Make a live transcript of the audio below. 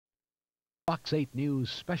Fox 8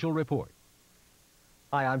 News Special Report.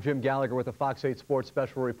 Hi, I'm Jim Gallagher with the Fox 8 Sports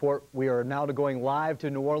Special Report. We are now going live to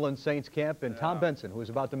New Orleans Saints camp, and Tom Benson, who is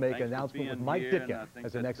about to make an announcement with Mike Ditka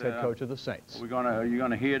as the next head coach of the Saints. You're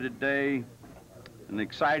gonna hear today an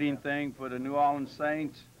exciting thing for the New Orleans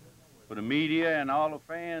Saints, for the media and all the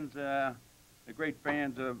fans, the great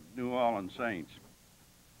fans of New Orleans Saints.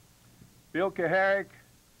 Bill Kaharick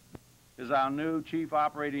is our new Chief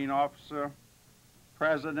Operating Officer,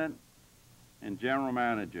 President, and General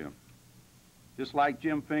Manager, just like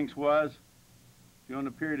Jim Finks was during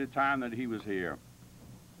the period of time that he was here.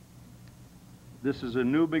 This is a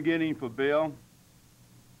new beginning for Bill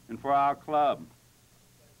and for our club.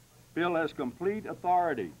 Bill has complete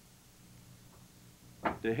authority.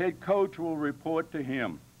 The head coach will report to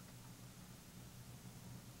him.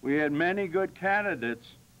 We had many good candidates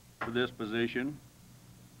for this position,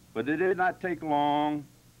 but it did not take long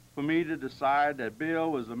for me to decide that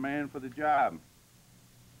Bill was the man for the job.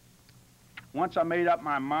 Once I made up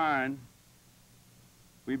my mind,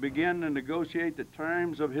 we began to negotiate the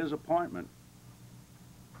terms of his appointment.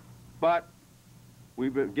 But we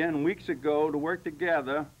began weeks ago to work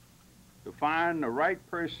together to find the right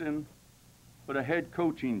person for the head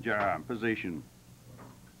coaching job position.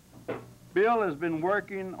 Bill has been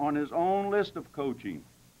working on his own list of coaching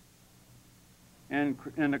and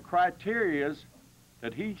the criterias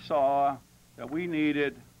that he saw that we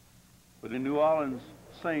needed for the New Orleans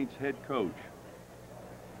Saints head coach.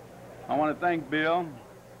 I want to thank Bill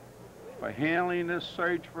for handling this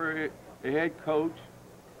search for a head coach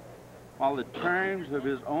while the terms of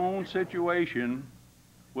his own situation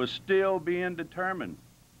was still being determined.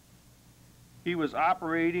 He was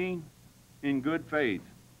operating in good faith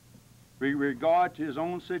with regard to his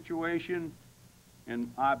own situation, and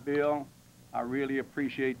Bill, I really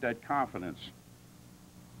appreciate that confidence.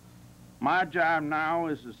 My job now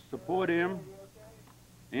is to support him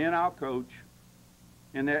and our coach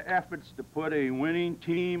in their efforts to put a winning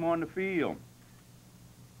team on the field.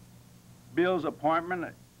 Bill's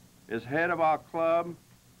appointment as head of our club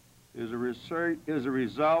is a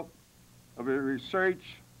result of a search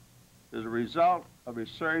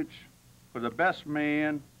for the best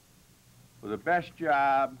man for the best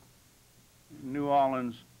job in New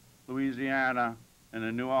Orleans, Louisiana, and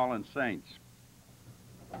the New Orleans Saints.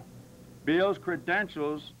 Bill's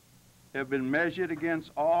credentials have been measured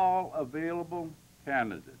against all available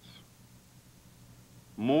candidates.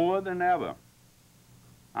 More than ever,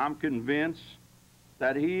 I'm convinced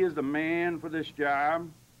that he is the man for this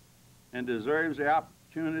job and deserves the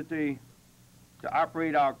opportunity to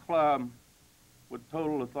operate our club with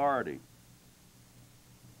total authority.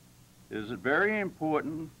 It is very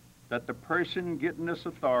important that the person getting this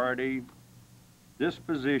authority, this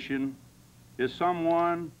position, is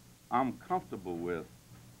someone I'm comfortable with,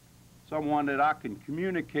 someone that I can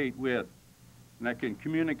communicate with and that can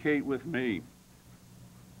communicate with me.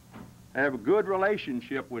 I have a good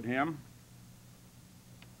relationship with him,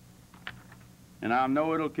 and I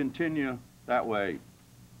know it'll continue that way.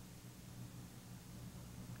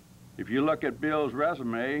 If you look at Bill's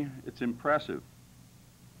resume, it's impressive.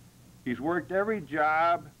 He's worked every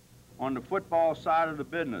job on the football side of the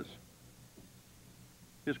business.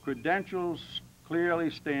 His credentials clearly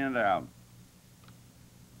stand out.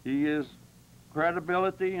 He is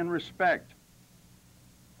credibility and respect.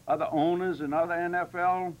 Other owners and other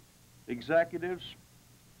NFL executives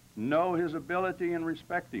know his ability and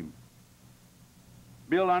respect him.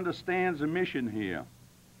 Bill understands the mission here.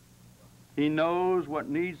 He knows what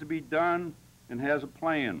needs to be done and has a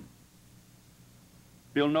plan.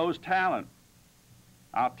 Bill knows talent,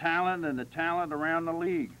 our talent and the talent around the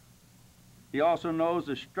league. He also knows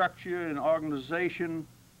the structure and organization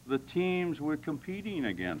of the teams we're competing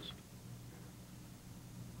against.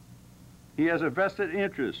 He has a vested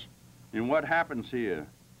interest in what happens here.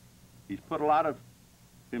 He's put a lot of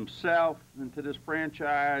himself into this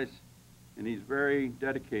franchise, and he's very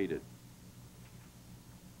dedicated.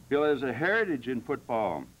 Bill has a heritage in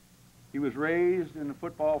football. He was raised in a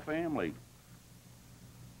football family.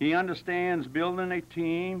 He understands building a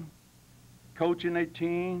team, coaching a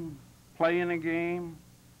team, playing a game,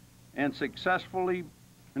 and successful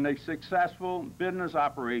business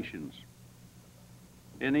operations.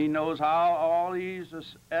 And he knows how all these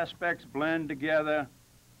aspects blend together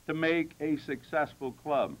to make a successful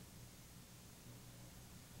club.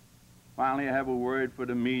 Finally, I have a word for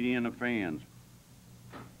the media and the fans.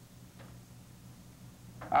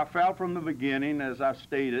 I felt from the beginning, as I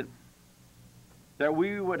stated, that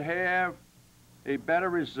we would have a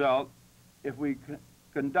better result if we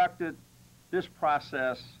conducted this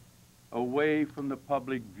process away from the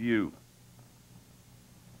public view.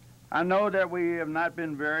 I know that we have not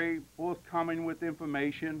been very forthcoming with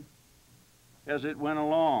information as it went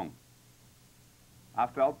along. I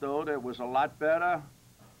felt, though, that it was a lot better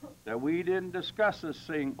that we didn't discuss this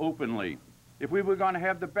thing openly if we were going to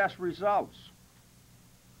have the best results.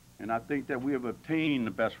 And I think that we have obtained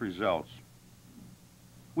the best results.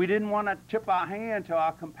 We didn't want to tip our hand to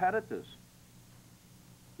our competitors.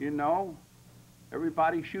 You know,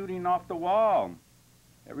 everybody shooting off the wall.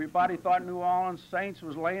 Everybody thought New Orleans Saints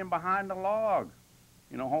was laying behind the log.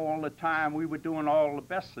 You know, all the time we were doing all the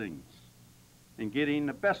best things and getting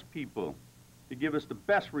the best people to give us the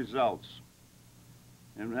best results.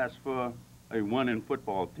 And that's for a winning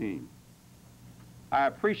football team. I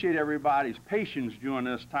appreciate everybody's patience during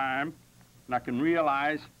this time, and I can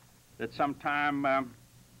realize that sometime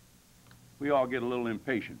we all get a little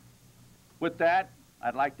impatient. With that,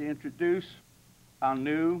 I'd like to introduce our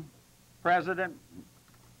new president,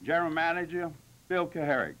 general manager, Bill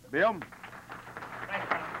Kaharick. Bill? Thanks,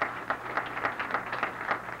 Tom.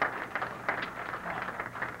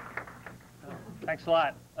 Thanks a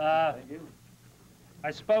lot. Thank you. I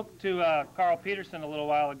spoke to Carl Peterson a little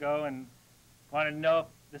while ago and wanted to know if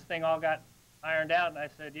this thing all got ironed out, and I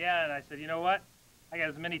said, yeah, and I said, you know what? I got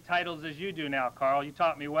as many titles as you do now, Carl. You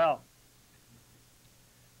taught me well.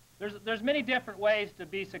 There's many different ways to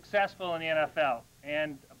be successful in the NFL,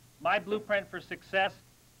 and my blueprint for success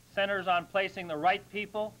centers on placing the right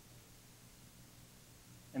people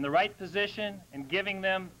in the right position and giving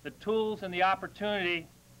them the tools and the opportunity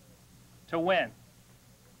to win.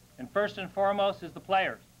 And first and foremost is the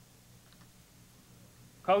players,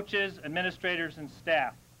 coaches, administrators, and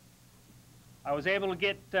staff. I was able to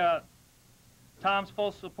get Tom's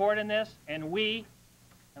full support in this, and we,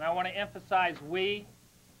 and I want to emphasize we,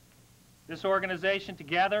 this organization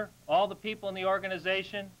together, all the people in the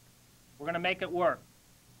organization, we're going to make it work.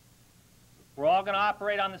 We're all going to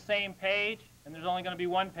operate on the same page, and there's only going to be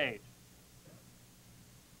one page.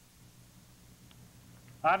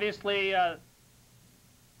 Obviously, the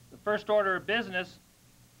first order of business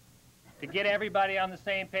to get everybody on the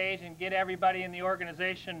same page and get everybody in the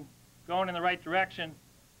organization going in the right direction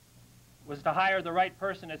was to hire the right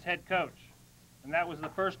person as head coach. And that was the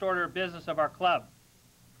first order of business of our club.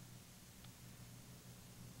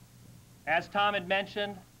 As Tom had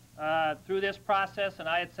mentioned, through this process, and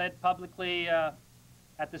I had said publicly at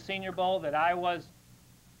the Senior Bowl that I was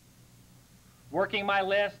working my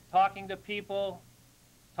list, talking to people,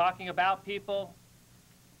 talking about people,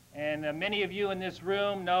 and many of you in this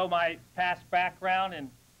room know my past background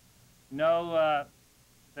and know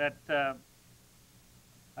that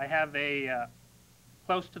I have a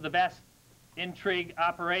close to the best intrigue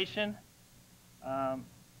operation.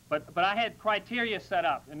 But I had criteria set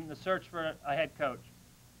up in the search for a head coach.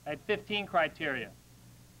 I had 15 criteria.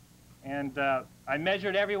 And I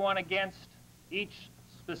measured everyone against each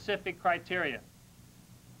specific criteria.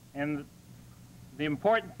 And the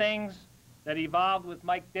important things that evolved with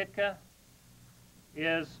Mike Ditka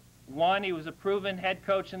is, one, he was a proven head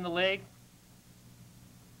coach in the league.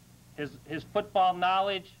 His football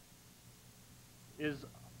knowledge is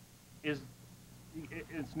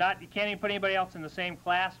it's not, you can't even put anybody else in the same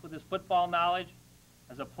class with his football knowledge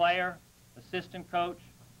as a player, assistant coach,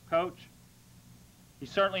 coach. He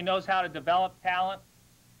certainly knows how to develop talent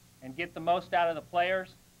and get the most out of the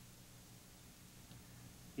players.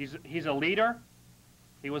 He's a leader.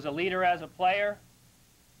 He was a leader as a player,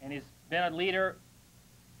 and he's been a leader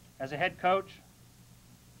as a head coach.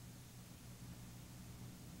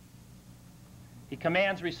 He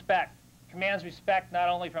commands respect. He commands respect not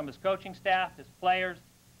only from his coaching staff, his players,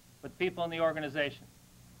 but people in the organization.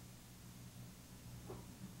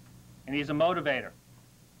 And he's a motivator.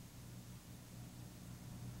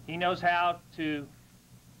 He knows how to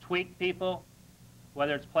tweak people,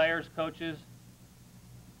 whether it's players, coaches,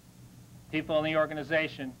 people in the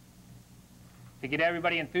organization, to get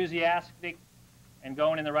everybody enthusiastic and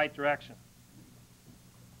going in the right direction.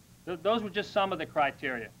 Those were just some of the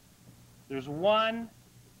criteria. There's one,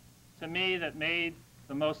 to me, that made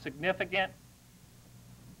the most significant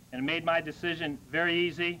and made my decision very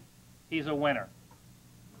easy. He's a winner.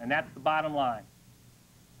 And that's the bottom line.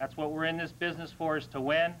 That's what we're in this business for, is to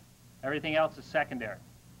win. Everything else is secondary.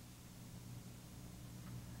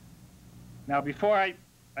 Now, before I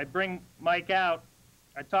bring Mike out,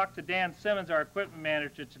 I talked to Dan Simmons, our equipment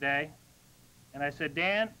manager, today, and I said,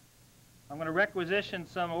 Dan, I'm going to requisition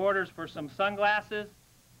some orders for some sunglasses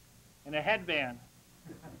and a headband,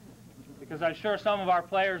 because I'm sure some of our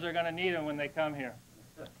players are going to need them when they come here.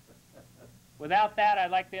 Without that, I'd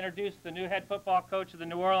like to introduce the new head football coach of the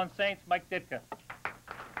New Orleans Saints, Mike Ditka.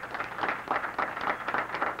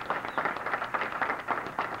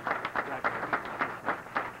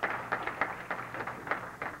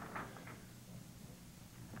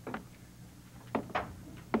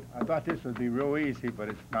 thought this would be real easy, but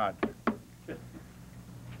it's not.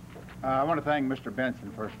 I want to thank Mr.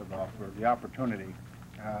 Benson, first of all, for the opportunity.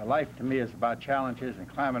 Life to me is about challenges and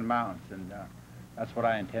climbing mountains, and that's what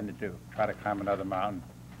I intend to do, try to climb another mountain.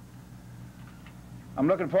 I'm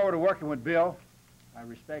looking forward to working with Bill. I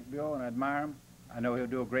respect Bill and I admire him. I know he'll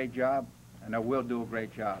do a great job, and I will do a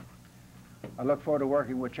great job. I look forward to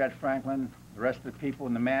working with Chet Franklin, the rest of the people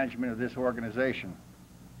in the management of this organization.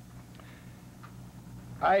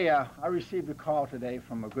 I received a call today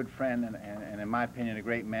from a good friend and in my opinion, a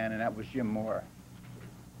great man, and that was Jim Moore.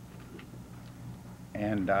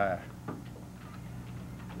 And I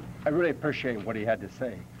really appreciate what he had to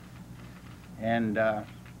say. And I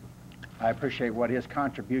appreciate what his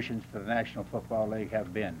contributions to the National Football League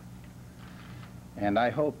have been. And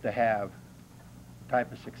I hope to have the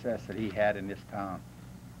type of success that he had in this town.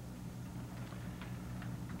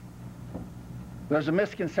 There's a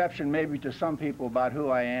misconception maybe to some people about who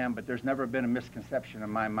I am, but there's never been a misconception in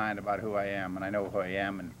my mind about who I am, and I know who I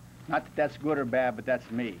am. And not that that's good or bad, but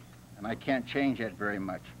that's me, and I can't change that very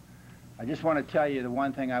much. I just want to tell you the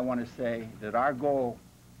one thing I want to say, that our goal,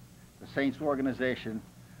 the Saints organization,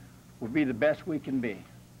 will be the best we can be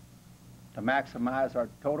to maximize our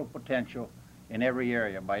total potential in every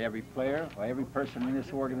area, by every player, by every person in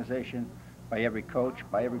this organization, by every coach,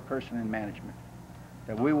 by every person in management.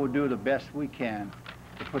 That we will do the best we can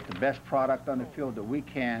to put the best product on the field that we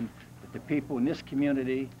can, that the people in this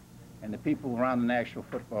community and the people around the National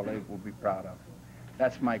Football League will be proud of.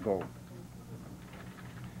 That's my goal.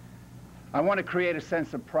 I want to create a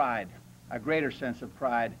sense of pride, a greater sense of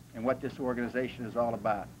pride in what this organization is all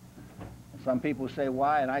about. And some people say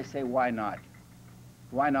why, and I say why not?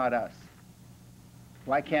 Why not us?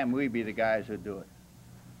 Why can't we be the guys who do it?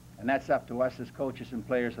 And that's up to us as coaches and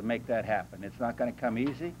players to make that happen. It's not going to come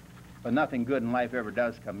easy, but nothing good in life ever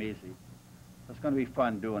does come easy. It's going to be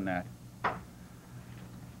fun doing that. I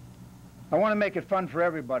want to make it fun for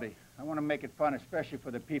everybody. I want to make it fun especially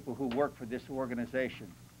for the people who work for this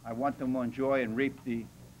organization. I want them to enjoy and reap the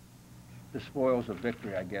spoils of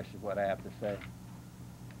victory, I guess is what I have to say.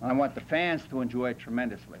 And I want the fans to enjoy it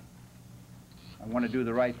tremendously. I want to do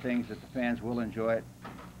the right things that the fans will enjoy it.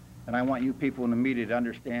 And I want you people in the media to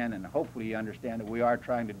understand, and hopefully you understand, that we are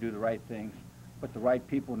trying to do the right things, put the right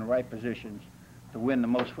people in the right positions to win the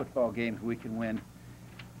most football games we can win.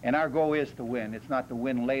 And our goal is to win. It's not to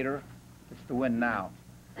win later, it's to win now.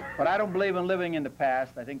 But I don't believe in living in the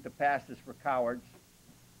past. I think the past is for cowards.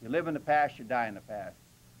 You live in the past, you die in the past.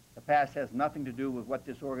 The past has nothing to do with what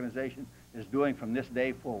this organization is doing from this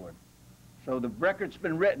day forward. So the record's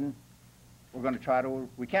been written. We're going to try to,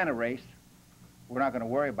 we can't erase. We're not going to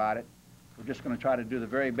worry about it. We're just going to try to do the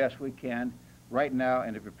very best we can right now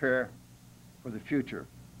and to prepare for the future.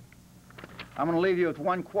 I'm going to leave you with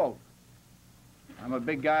one quote. I'm a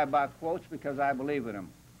big guy about quotes because I believe in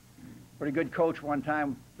them. Pretty good coach one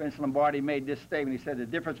time, Vince Lombardi, made this statement. He said, the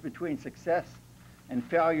difference between success and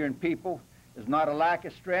failure in people is not a lack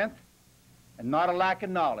of strength and not a lack of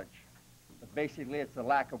knowledge, but basically it's a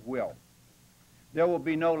lack of will. There will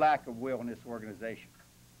be no lack of will in this organization.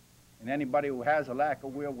 And anybody who has a lack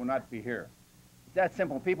of will not be here. It's that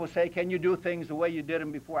simple. People say, can you do things the way you did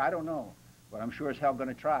them before? I don't know, but I'm sure as hell going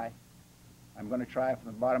to try. I'm going to try from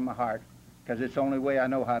the bottom of my heart because it's the only way I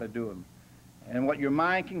know how to do them. And what your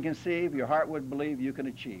mind can conceive, your heart would believe, you can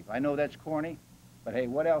achieve. I know that's corny, but hey,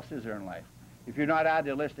 what else is there in life? If you're not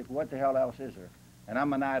idealistic, what the hell else is there? And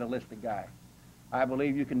I'm an idealistic guy. I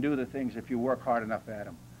believe you can do the things if you work hard enough at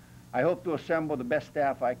them. I hope to assemble the best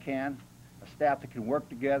staff I can, a staff that can work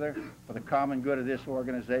together for the common good of this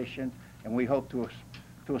organization, and we hope to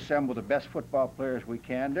assemble the best football players we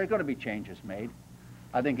can. There's going to be changes made.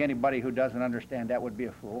 I think anybody who doesn't understand that would be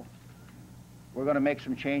a fool. We're going to make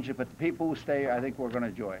some changes, but the people who stay, I think we're going to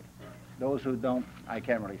enjoy it. Those who don't, I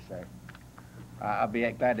can't really say. I'll be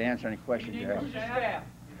glad to answer any questions you have.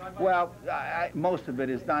 Well, most of it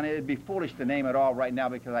is done. It'd be foolish to name it all right now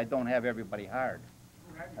because I don't have everybody hired.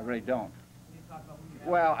 I really don't.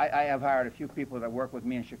 Well, I have hired a few people that work with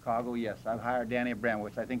me in Chicago, yes. I've hired Danny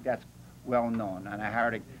Abramowitz. I think that's well known. And I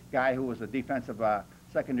hired a guy who was a defensive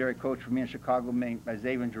secondary coach for me in Chicago named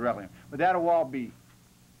Xavier Gerellian. But that'll all be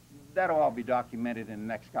documented in the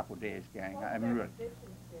next couple of days, gang. I mean, really.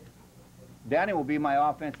 Danny will be my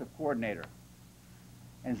offensive coordinator.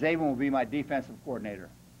 And Xavier will be my defensive coordinator.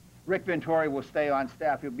 Rick Ventori will stay on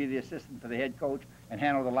staff. He'll be the assistant to the head coach and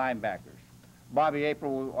handle the linebackers. Bobby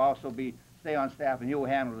April will also stay on staff, and he will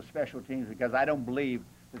handle the special teams because I don't believe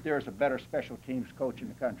that there is a better special teams coach in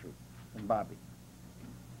the country than Bobby.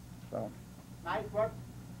 So. Mike, what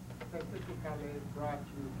specifically brought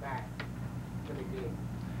you back to the game?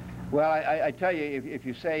 Well, I tell you, if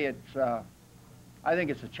you say it's, I think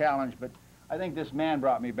it's a challenge, but I think this man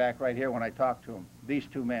brought me back right here when I talked to him, these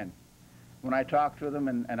two men. When I talked to them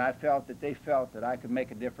and I felt that they felt that I could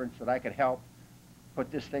make a difference, that I could help put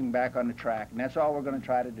this thing back on the track, and that's all we're going to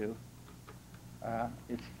try to do.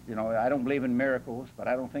 It's, you know, I don't believe in miracles, but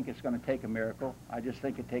I don't think it's going to take a miracle. I just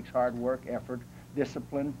think it takes hard work, effort,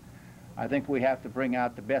 discipline. I think we have to bring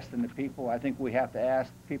out the best in the people. I think we have to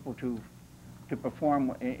ask people to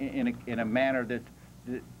perform in a manner that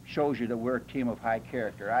shows you that we're a team of high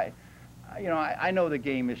character. I know the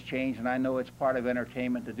game has changed, and I know it's part of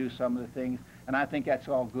entertainment to do some of the things, and I think that's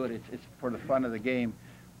all good. It's for the fun of the game.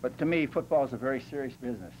 But to me, football is a very serious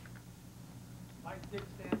business. Mike Ditka,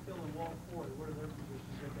 Stanfield, and Walt Ford, what are their positions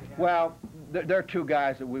that they have? Well, they're two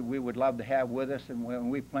guys that we would love to have with us, and when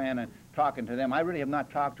we plan on talking to them, I really have not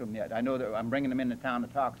talked to them yet. I know that I'm bringing them into town to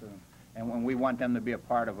talk to them, and when we want them to be a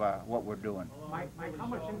part of what we're doing. Mike, how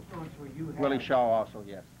much influence will you have? Willie Shaw also,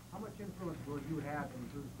 yes. How much influence will you have in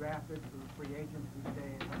who's drafted, who's free agents, who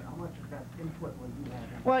stays? How much of that input will you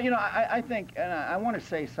have? Well, you know, I think, and I want to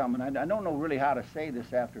say something. I don't know really how to say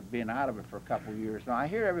this after being out of it for a couple of years. Now, I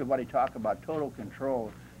hear everybody talk about total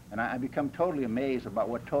control, and I become totally amazed about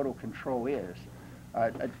what total control is.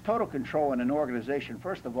 Total control in an organization,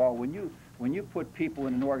 first of all, when you put people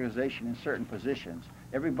in an organization in certain positions,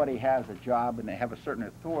 everybody has a job and they have a certain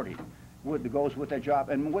authority that goes with that job,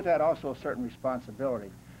 and with that also a certain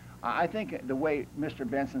responsibility. I think the way Mr.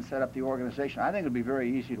 Benson set up the organization, I think it would be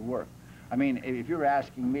very easy to work. I mean, if you're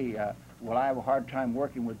asking me, will I have a hard time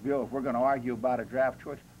working with Bill if we're going to argue about a draft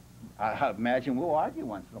choice? I imagine we'll argue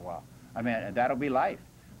once in a while. I mean, that'll be life.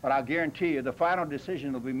 But I'll guarantee you the final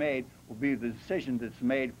decision that will be made will be the decision that's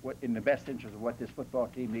made in the best interest of what this football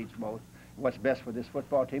team needs most, what's best for this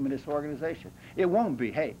football team and this organization. It won't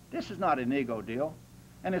be, hey, this is not an ego deal,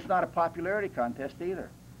 and it's not a popularity contest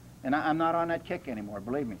either. And I'm not on that kick anymore,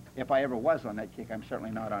 believe me. If I ever was on that kick, I'm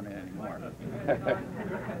certainly not on it anymore.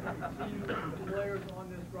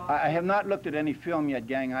 I have not looked at any film yet,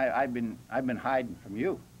 gang. I've been hiding from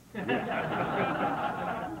you.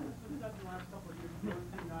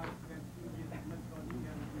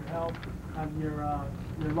 Help on your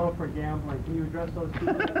love for gambling. Can you address those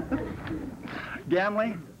two?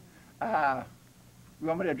 Gambling? You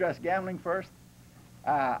want me to address gambling first?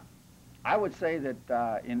 I would say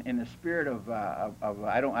that in the spirit of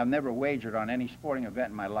I've never wagered on any sporting event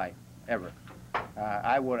in my life, ever.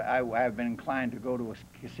 I have been inclined to go to a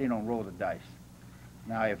casino and roll the dice.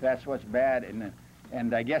 Now, if that's what's bad,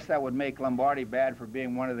 and I guess that would make Lombardi bad for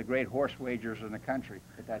being one of the great horse wagers in the country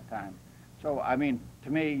at that time. So, I mean, to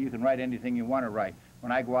me, you can write anything you want to write.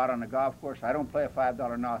 When I go out on the golf course, I don't play a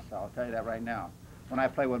 $5 Nassau, I'll tell you that right now. When I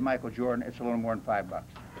play with Michael Jordan, it's a little more than $5.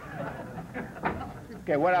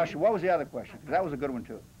 Okay, what else? What was the other question? 'Cause that was a good one,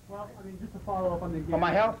 too. Well, I mean, just to follow up on the gambling. Oh,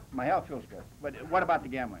 my health? My health feels good. But what about the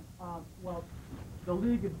gambling? Well, the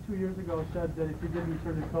league 2 years ago said that if you did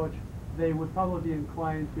return to coach, they would probably be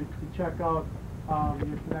inclined to check out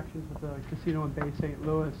your connections with the casino in Bay St.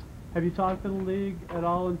 Louis. Have you talked to the league at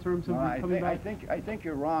all in terms of coming back? I think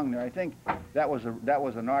you're wrong there. I think that was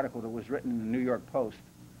an article that was written in the New York Post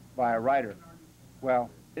by a writer. Well,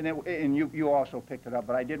 and you also picked it up,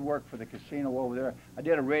 but I did work for the casino over there. I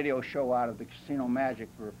did a radio show out of the Casino Magic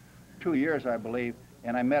for 2 years, I believe,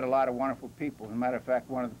 and I met a lot of wonderful people. As a matter of fact,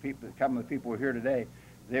 a couple of the people who are here today,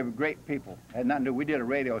 they were great people. Had nothing to do. We did a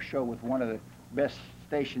radio show with one of the best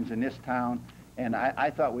stations in this town, and I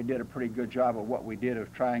thought we did a pretty good job of what we did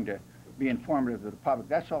of trying to be informative to the public.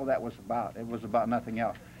 That's all that was about. It was about nothing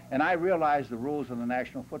else. And I realized the rules of the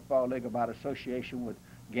National Football League about association with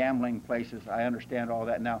gambling places. I understand all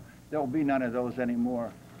that now. There will be none of those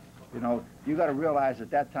anymore. You know, you got to realize at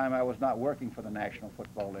that time I was not working for the National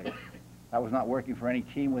Football League. I was not working for any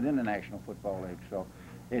team within the National Football League. So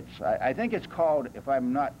I think it's called, if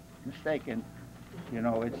I'm not mistaken, you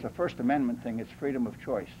know, it's the First Amendment thing. It's freedom of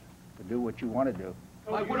choice to do what you want to do.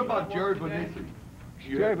 What about Jerry Vanisi?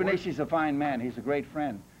 Jerry Vanisi's a fine man. He's a great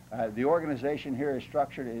friend. The organization here is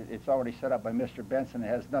structured. It's already set up by Mr. Benson. It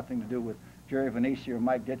has nothing to do with Jerry Vanisi or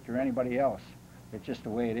Mike Ditka or anybody else. It's just the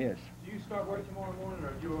way it is. Do you start work tomorrow morning, or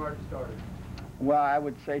have you already started? Well, I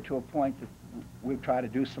would say to a point that we've tried to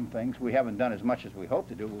do some things. We haven't done as much as we hope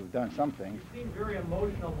to do, but we've done some things. You seemed very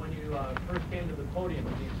emotional when you first came to the podium.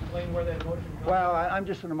 Can you explain where that emotion comes from? Well, I'm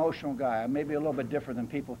just an emotional guy. I'm maybe a little bit different than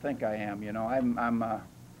people think I am. You know,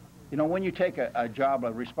 you know, when you take a job,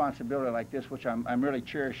 a responsibility like this, which I'm really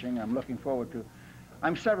cherishing, I'm looking forward to,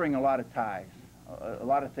 I'm severing a lot of ties, a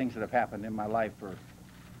lot of things that have happened in my life for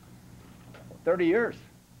 30 years.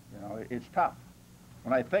 You know, it's tough.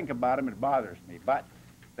 When I think about them, it bothers me. But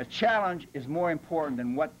The challenge is more important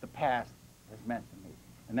than what the past has meant to me.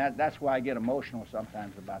 And that's why I get emotional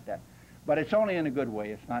sometimes about that. But it's only in a good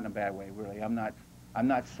way. It's not in a bad way, really. I'm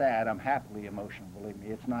not sad. I'm happily emotional, believe me.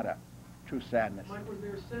 It's not a true sadness. Mike, was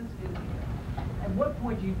there a sense at what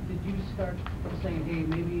point did you start saying, hey,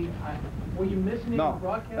 maybe, were you missing any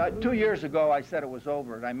broadcast? 2 years ago I said it was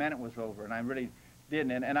over, and I meant it was over, and I really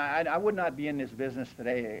didn't. And I would not be in this business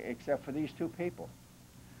today except for these two people.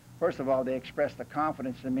 First of all, they expressed the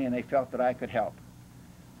confidence in me, and they felt that I could help.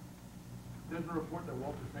 There's a report that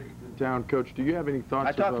Walter's making in town. Coach, do you have any thoughts?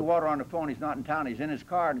 I talked to Walter on the phone. He's not in town. He's in his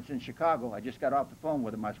car, and it's in Chicago. I just got off the phone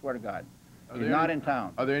with him, I swear to God. He's not in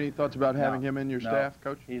town. Are there any thoughts about having him in your staff,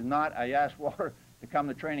 Coach? He's not. I asked Walter to come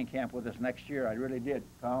to training camp with us next year. I really did.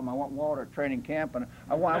 I want Walter at training camp, and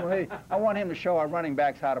I want him to show our running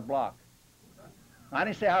backs how to block. I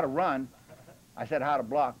didn't say how to run. I said how to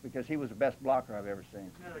block, because he was the best blocker I've ever seen.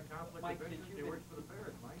 Isn't that a conflict Mike, of interest? He works for the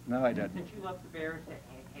Bears, Mike. No, I didn't. Since you left the Bears,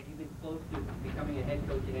 have you been close to becoming a head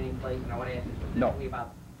coach in any place? And I want to ask you No. specifically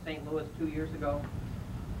about St. Louis 2 years ago.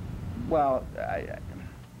 Well,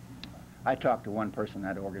 I talked to one person in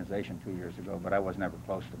that organization 2 years ago, but I was never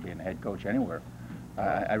close to being a head coach anywhere.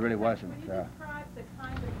 I really wasn't. Can you describe the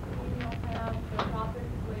kind of team you'll have, the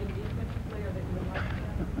offensive player and defensive player that you would like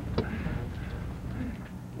to have?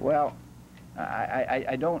 Well,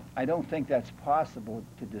 I don't think that's possible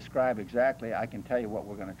to describe exactly. I can tell you what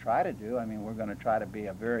we're going to try to do. I mean, we're going to try to be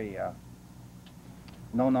a very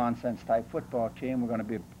no-nonsense type football team. We're going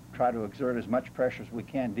to try to exert as much pressure as we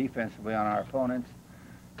can defensively on our opponents,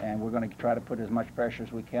 and we're going to try to put as much pressure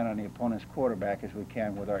as we can on the opponent's quarterback as we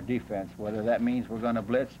can with our defense. Whether that means we're going to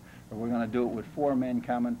blitz or we're going to do it with 4 men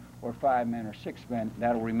coming or 5 men or 6 men,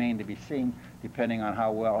 that'll remain to be seen depending on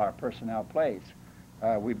how well our personnel plays.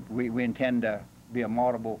 We intend to be a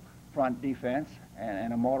multiple front defense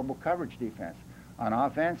and a multiple coverage defense. On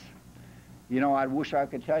offense, you know, I wish I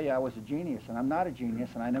could tell you I was a genius, and I'm not a genius,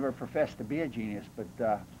 and I never professed to be a genius, but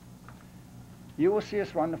you will see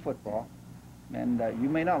us run the football, and you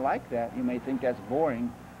may not like that. You may think that's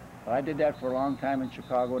boring, but I did that for a long time in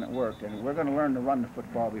Chicago, and it worked, and we're going to learn to run the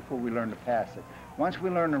football before we learn to pass it. Once we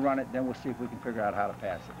learn to run it, then we'll see if we can figure out how to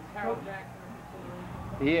pass it. Is Harold Jackson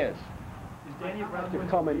a consideration? He is. Is Danny Brown They're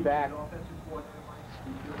coming back.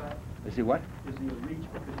 Is he what? Is he a reach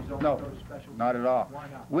because he's only No, so special? not at all. Why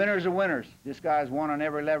not? Winners are winners. This guy's won on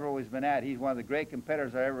every level he's been at. He's one of the great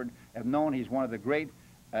competitors I ever have known. He's one of the great,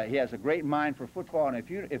 he has a great mind for football, and if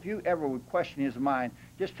you ever would question his mind,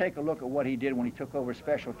 just take a look at what he did when he took over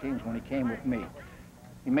special teams when he came with me.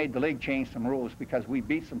 He made the league change some rules because we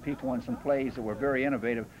beat some people on some plays that were very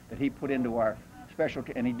innovative that he put into our special,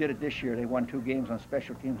 and he did it this year. They won 2 games on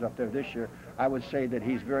special teams up there this year. I would say that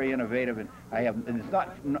he's very innovative, and and it's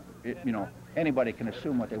not, you know, anybody can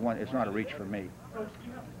assume what they want. It's not a reach for me. Coach, do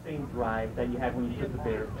you have the same drive that you had when you took the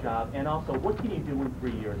Bears job? And also, what can you do in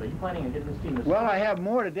 3 years? Are you planning on getting this team to... Well, I have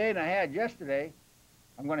more today than I had yesterday.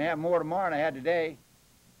 I'm going to have more tomorrow than I had today.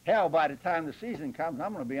 Hell, by the time the season comes,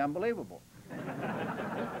 I'm going to be unbelievable.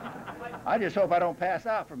 I just hope I don't pass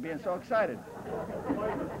out from being so excited.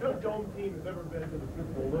 No dome team has ever been to the Super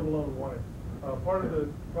Bowl, let alone won it. Part of the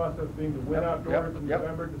process being to win outdoors in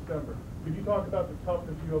November, December. Could you talk about the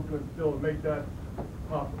toughness you hope to instill and make that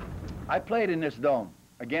possible? I played in this dome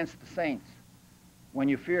against the Saints when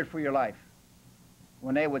you feared for your life,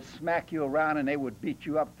 when they would smack you around and they would beat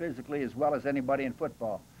you up physically as well as anybody in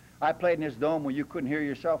football. I played in this dome where you couldn't hear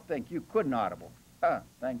yourself think. You couldn't audible.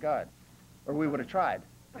 Thank God. Or we would have tried.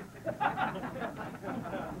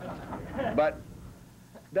 But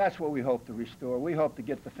that's what we hope to restore. We hope to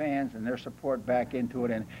get the fans and their support back into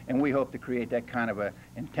it, and we hope to create that kind of a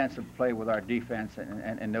intensive play with our defense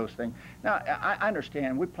and those things. Now, I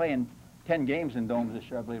understand we're playing 10 games in domes this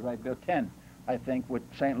year, I believe, right, Bill? 10, I think, with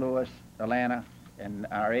St. Louis, Atlanta, and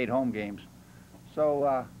our 8 home games.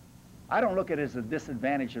 So I don't look at it as a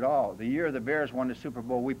disadvantage at all. The year the Bears won the Super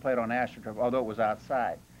Bowl, we played on AstroTurf, although it was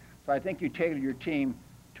outside. So I think you tailor your team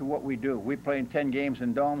to what we do. We play in 10 games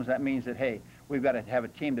in domes. That means that, hey, we've got to have a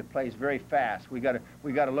team that plays very fast. We got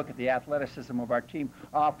to look at the athleticism of our team,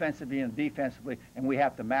 offensively and defensively, and we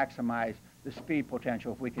have to maximize the speed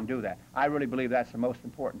potential if we can do that. I really believe that's the most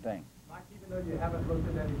important thing. Mike, even though you haven't looked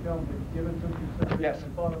at any film, have you given some consideration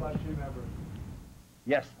and thought about Jim Everett?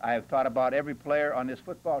 Yes, I have thought about every player on this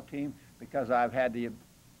football team because I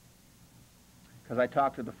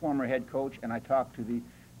talked to the former head coach and I talked to the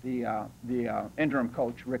interim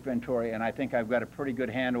coach, Rick Ventori, and I think I've got a pretty good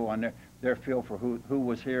handle on their feel for who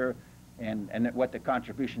was here and what the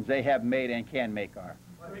contributions they have made and can make are.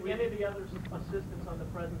 Were any of the other assistants on the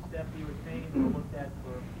present staff you retained or looked at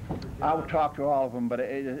for I will talk to all of them, but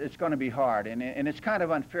it's going to be hard, and it's kind of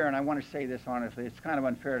unfair, and I want to say this honestly, it's kind of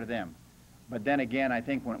unfair to them. But then again, I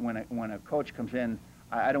think when a coach comes in,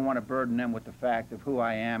 I don't want to burden them with the fact of who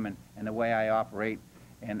I am and the way I operate,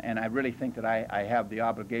 and I really think that I have the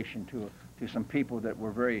obligation to some people that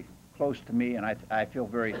were very close to me, and I feel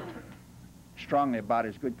very strongly about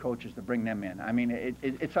as good coaches to bring them in. I mean,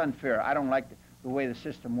 it's unfair. I don't like the way the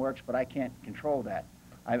system works, but I can't control that.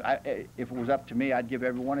 If it was up to me, I'd give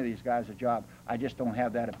every one of these guys a job. I just don't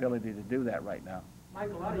have that ability to do that right now.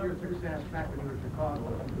 Mike, a lot of your success back when you were in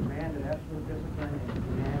Chicago demanded absolute discipline and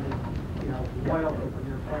demanded, loyalty from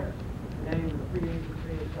your players. Today, with the free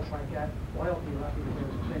agency and stuff like that, loyalty left you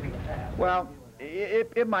the same in the past. Well,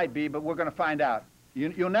 it might be, but we're going to find out.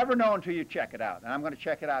 You'll never know until you check it out. And I'm going to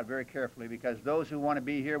check it out very carefully, because those who want to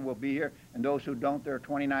be here will be here, and those who don't, there are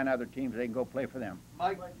 29 other teams. They can go play for them.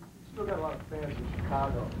 Mike, you still got a lot of fans in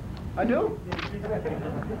Chicago. I do. Can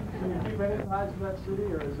you keep any ties to that city,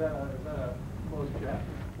 or is that a closed chapter?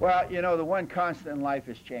 Well, the one constant in life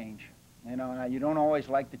is change. Now, you don't always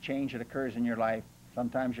like the change that occurs in your life.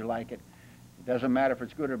 Sometimes you like it. It doesn't matter if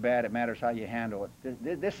it's good or bad. It matters how you handle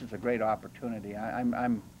it. This is a great opportunity.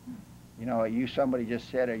 Somebody just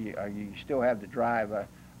said, are you still have the drive?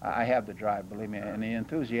 I have the drive, believe me, and the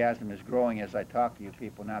enthusiasm is growing as I talk to you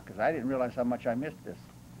people now, because I didn't realize how much I missed this.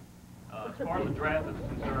 As far as the draft is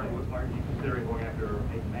concerned, are you considering going after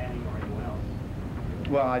Peyton Manning or anyone else?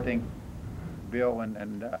 Well, I think Bill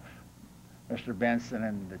and Mr. Benson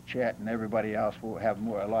and Chet and everybody else will have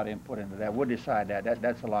a lot of input into that. We'll decide that.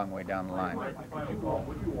 That's a long way down the line. Would you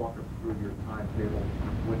walk us through your timetable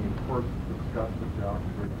when you first discussed the job?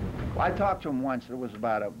 Well, I talked to him once. It was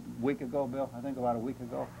about a week ago, Bill. I think about a week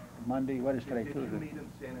ago. Monday. What is today? Tuesday. Did you meet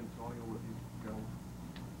in San Antonio with these gentlemen?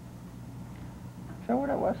 Is that what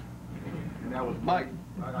that was? And that was Mike.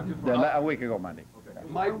 A week ago Monday. Okay.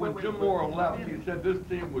 Mike, when Jim Morrow left, he said this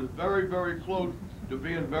team was very, very close to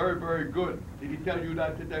being very, very good. Did he tell you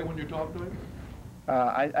that today when you talked to him?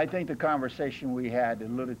 I think the conversation we had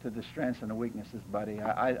alluded to the strengths and the weaknesses, buddy.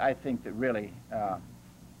 I think that really,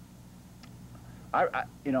 I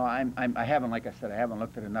haven't, like I said, I haven't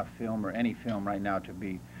looked at enough film or any film right now to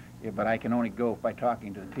be, but I can only go by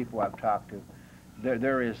talking to the people I've talked to.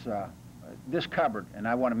 There is this cupboard, and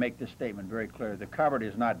I want to make this statement very clear. The cupboard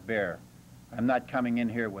is not bare. I'm not coming in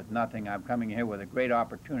here with nothing. I'm coming here with a great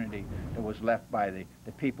opportunity that was left by the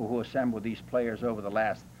people who assembled these players over the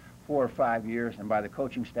last 4 or 5 years, and by the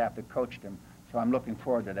coaching staff that coached them. So I'm looking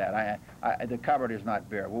forward to that. The cupboard is not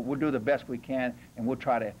bare. We'll do the best we can, and we'll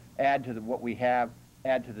try to add to what we have,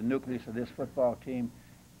 add to the nucleus of this football team.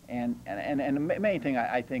 And the main thing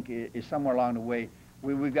I think is somewhere along the way,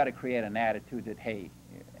 we've got to create an attitude that, hey,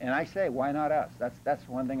 and I say, why not us? That's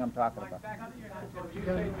one thing I'm talking about. Did you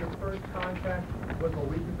say your first contact was a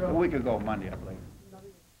week ago? A week ago, Monday, I believe.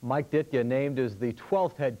 Mike Ditka named as the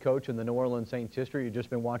 12th head coach in the New Orleans Saints history. You've just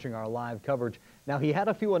been watching our live coverage. Now, he had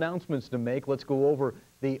a few announcements to make. Let's go over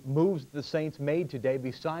the moves the Saints made today.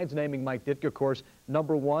 Besides naming Mike Ditka, of course,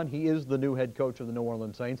 number one, he is the new head coach of the New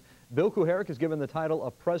Orleans Saints. Bill Kuharich is given the title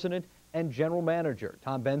of president and general manager.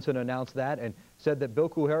 Tom Benson announced that and said that Bill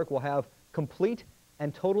Kuharich will have complete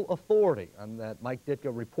and total authority, and that Mike Ditka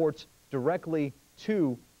reports directly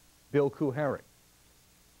to Bill Kuharich.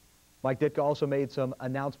 Mike Ditka also made some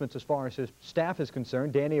announcements as far as his staff is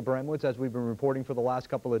concerned. Danny Abramowitz, as we've been reporting for the last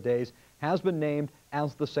couple of days, has been named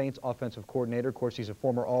as the Saints offensive coordinator. Of course, he's a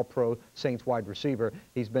former All-Pro Saints wide receiver.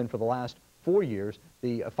 He's been for the last 5 years,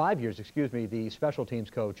 the special teams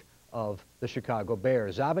coach of the Chicago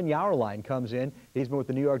Bears. Zavin Yauerlein comes in. He's been with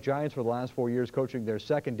the New York Giants for the last 4 years, coaching their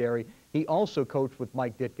secondary. He also coached with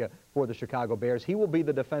Mike Ditka for the Chicago Bears. He will be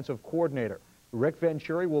the defensive coordinator. Rick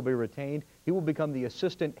Venturi will be retained. He will become the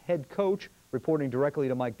assistant head coach, reporting directly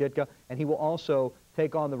to Mike Ditka, and he will also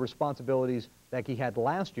take on the responsibilities that he had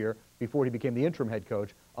last year before he became the interim head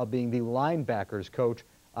coach of being the linebackers coach.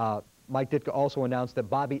 Mike Ditka also announced that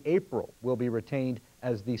Bobby April will be retained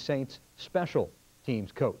as the Saints special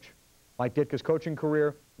teams coach. Mike Ditka's coaching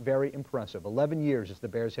career, very impressive. 11 years as the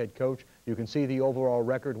Bears head coach. You can see the overall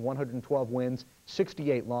record, 112 wins,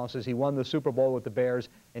 68 losses. He won the Super Bowl with the Bears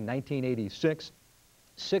in 1986.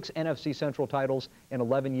 6 NFC Central titles in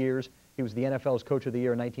 11 years. He was the NFL's Coach of the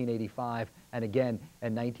Year in 1985 and again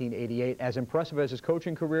in 1988. As impressive as his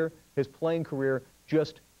coaching career, his playing career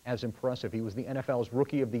just as impressive. He was the NFL's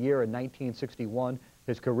Rookie of the Year in 1961.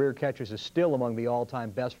 His career catches is still among the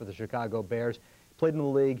all-time best for the Chicago Bears. Played in the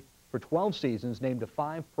league for 12 seasons, named to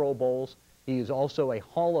 5 Pro Bowls. He is also a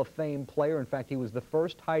Hall of Fame player. In fact, he was the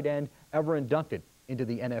first tight end ever inducted into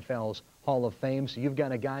the NFL's Hall of Fame. So you've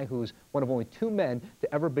got a guy who's one of only 2 men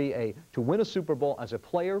to ever be to win a Super Bowl as a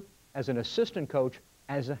player as an assistant coach,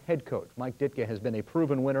 as a head coach. Mike Ditka has been a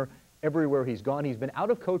proven winner everywhere he's gone. He's been out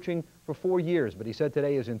of coaching for 4 years, but he said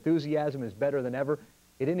today his enthusiasm is better than ever.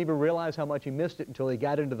 He didn't even realize how much he missed it until he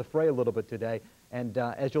got into the fray a little bit today. And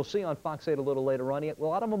as you'll see on Fox 8 a little later on, he had a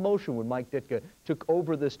lot of emotion when Mike Ditka took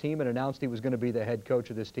over this team and announced he was going to be the head coach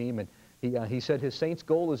of this team. And he said his Saints'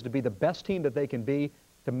 goal is to be the best team that they can be,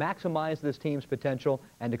 to maximize this team's potential,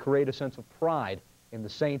 and to create a sense of pride in the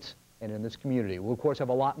Saints and in this community. We'll, of course, have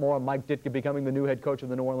a lot more on Mike Ditka becoming the new head coach of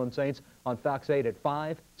the New Orleans Saints on Fox 8 at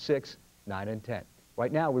 5, 6, 9, and 10.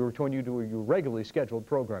 Right now, we return you to your regularly scheduled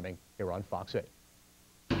programming here on Fox 8.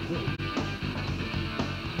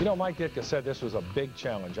 You know, Mike Ditka said this was a big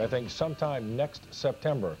challenge. I think sometime next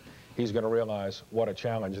September, he's going to realize what a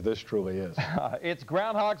challenge this truly is. It's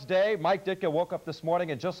Groundhog's Day. Mike Ditka woke up this morning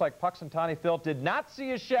and just like Puxentani Phil did not see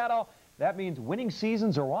his shadow. That means winning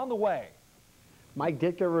seasons are on the way. Mike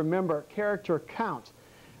Ditka, remember, character counts.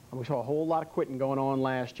 We saw a whole lot of quitting going on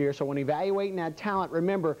last year, so when evaluating that talent,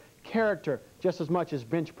 remember, character just as much as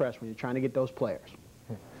bench press when you're trying to get those players.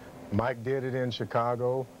 Mike did it in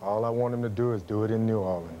Chicago. All I want him to do is do it in New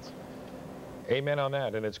Orleans. Amen on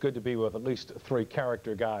that, and it's good to be with at least 3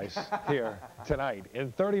 character guys here tonight.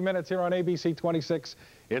 In 30 minutes here on ABC 26,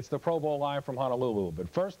 it's the Pro Bowl live from Honolulu. But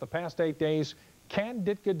first, the past 8 days, can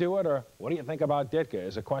Ditka do it, or what do you think about Ditka,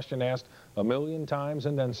 is a question asked a million times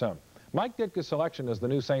and then some. Mike Ditka's selection as the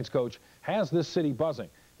new Saints coach has this city buzzing.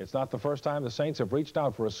 It's not the first time the Saints have reached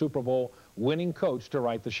out for a Super Bowl winning coach to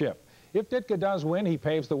right the ship. If Ditka does win, he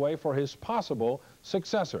paves the way for his possible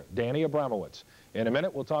successor, Danny Abramowitz. In a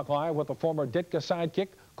minute, we'll talk live with the former Ditka sidekick,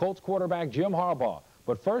 Colts quarterback Jim Harbaugh.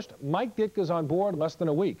 But first, Mike Ditka's on board less than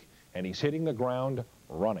a week, and he's hitting the ground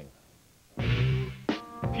running.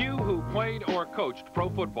 Few who played or coached pro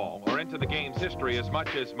football are into the game's history as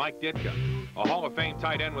much as Mike Ditka. A Hall of Fame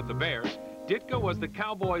tight end with the Bears, Ditka was the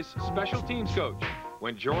Cowboys' special teams coach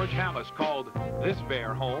when George Halas called this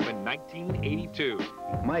Bear home in 1982.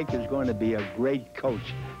 Mike is going to be a great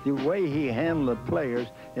coach. The way he handled the players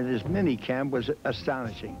in his minicamp was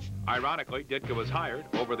astonishing. Ironically, Ditka was hired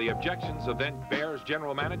over the objections of then Bears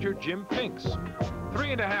general manager Jim Finks.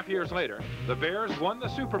 3.5 years later, the Bears won the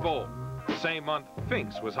Super Bowl. The same month,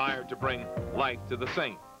 Finks was hired to bring life to the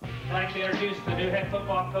Saints. I'd like to introduce the new head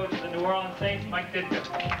football coach of the New Orleans Saints, Mike Ditka.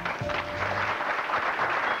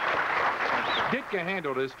 Ditka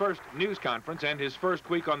handled his first news conference and his first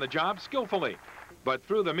week on the job skillfully. But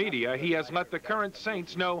through the media, he has let the current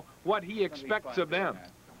Saints know what he expects of them.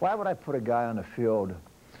 Why would I put a guy on the field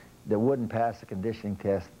that wouldn't pass the conditioning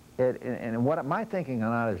test? And what my thinking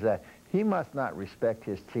on that is that he must not respect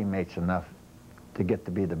his teammates enough to get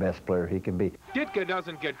to be the best player he can be. Ditka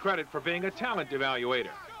doesn't get credit for being a talent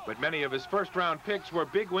evaluator, but many of his first-round picks were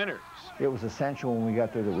big winners. It was essential when we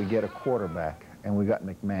got there that we get a quarterback, and we got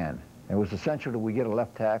McMahon. It was essential that we get a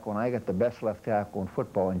left tackle, and I got the best left tackle in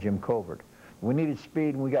football in Jim Covert. We needed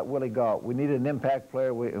speed, and we got Willie Galt. We needed an impact player,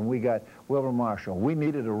 and we got Wilbur Marshall. We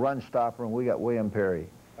needed a run stopper, and we got William Perry.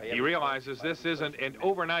 He realizes this isn't an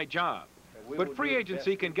overnight job, but free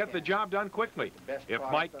agency can get the job done quickly if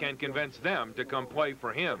Mike can convince them to come play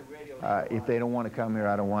for him. If they don't want to come here,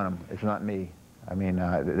 I don't want them. It's not me. I mean,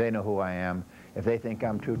 they know who I am. If they think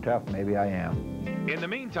I'm too tough, maybe I am. In the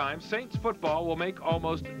meantime, Saints football will make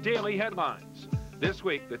almost daily headlines. This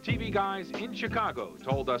week, the TV guys in Chicago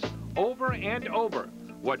told us over and over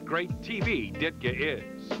what great TV Ditka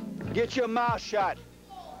is. Get your mouth shut,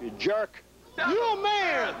 you jerk. You a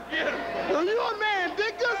man! Yeah. You a man,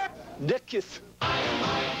 Ditka? Ditkus.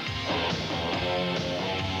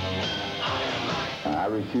 I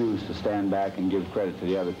refuse to stand back and give credit to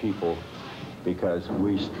the other people because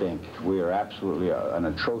we stink. We are absolutely an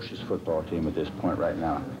atrocious football team at this point right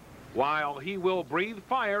now. While he will breathe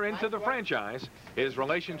fire into the franchise, his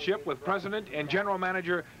relationship with President and General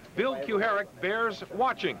Manager Bill Kuharich bears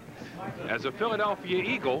watching. As a Philadelphia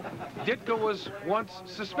Eagle, Ditka was once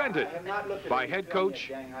suspended by head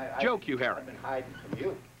coach Joe Kuharich.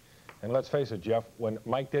 And let's face it, Jeff, when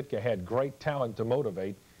Mike Ditka had great talent to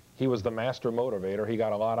motivate, he was the master motivator. He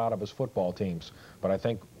got a lot out of his football teams. But I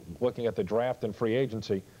think looking at the draft and free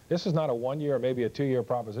agency, this is not a 1-year or maybe a 2-year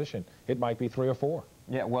proposition. It might be 3 or 4.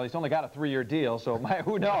 Yeah, well, he's only got a 3-year deal, so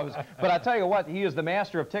who knows? But I tell you what, he is the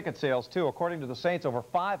master of ticket sales, too. According to the Saints, over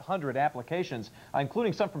 500 applications,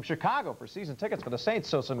 including some from Chicago for season tickets for the Saints,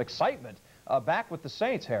 so some excitement back with the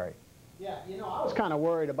Saints, Harry. Yeah, you know, I was kind of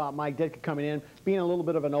worried about Mike Ditka coming in, being a little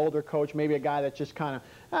bit of an older coach, maybe a guy that's just kind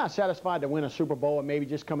of satisfied to win a Super Bowl and maybe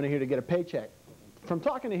just coming in here to get a paycheck. From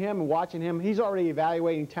talking to him and watching him, he's already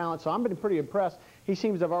evaluating talent, so I've been pretty impressed. He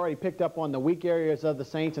seems to have already picked up on the weak areas of the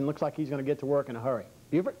Saints and looks like he's going to get to work in a hurry.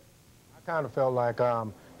 Buford? I kind of felt like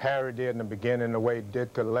Harry did in the beginning, the way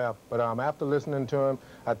Ditka left. But after listening to him,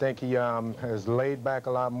 I think he has laid back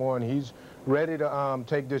a lot more, and he's ready to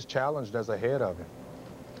take this challenge that's ahead of him.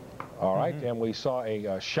 All right, and we saw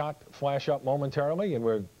a shot flash up momentarily, and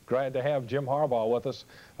we're glad to have Jim Harbaugh with us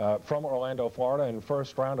from Orlando, Florida. In the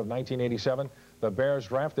first round of 1987, the Bears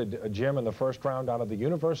drafted Jim in the first round out of the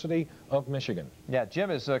University of Michigan. Yeah, Jim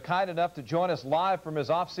is kind enough to join us live from his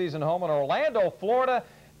off-season home in Orlando, Florida.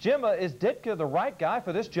 Jim, is Ditka the right guy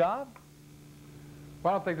for this job?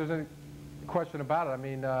 Well, I don't think there's any question about it. I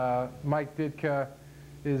mean, Mike Ditka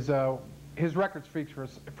is his record speaks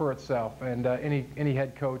for itself, and any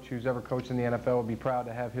head coach who's ever coached in the NFL would be proud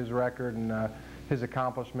to have his record and his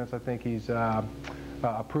accomplishments. I think he's a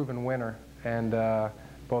proven winner, and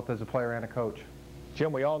both as a player and a coach.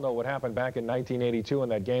 Jim, we all know what happened back in 1982 in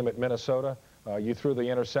that game at Minnesota. You threw the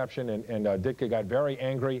interception, and Ditka got very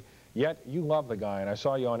angry. Yet you love the guy, and I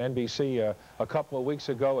saw you on NBC a couple of weeks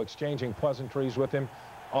ago exchanging pleasantries with him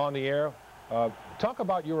on the air. Talk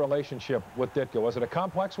about your relationship with Ditka. Was it a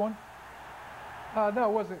complex one?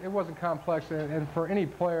 No, it wasn't complex, and for any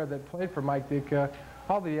player that played for Mike Ditka,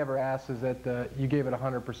 all that he ever asked is that you gave it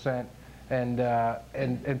 100%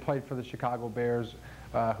 and played for the Chicago Bears,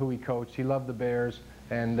 who he coached. He loved the Bears,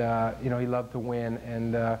 and you know, he loved to win,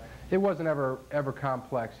 and it wasn't ever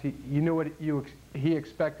complex. You knew what he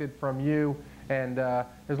expected from you, and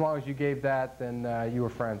as long as you gave that, then you were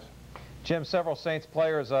friends. Jim, several Saints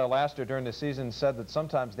players last year during the season said that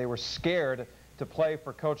sometimes they were scared to play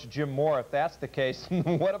for Coach Jim Moore. If that's the case,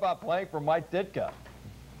 what about playing for Mike Ditka?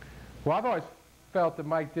 Well, I've always felt that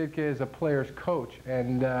Mike Ditka is a player's coach,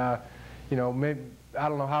 and you know, maybe, I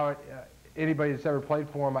don't know how anybody that's ever played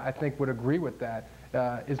for him, I think, would agree with that.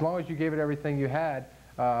 As long as you gave it everything you had,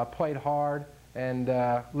 played hard, and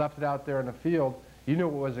left it out there in the field, you knew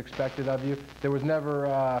what was expected of you. There was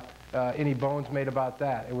never any bones made about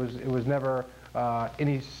that. It was never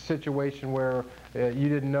any situation where you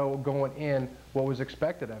didn't know going in what was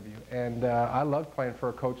expected of you. And I loved playing for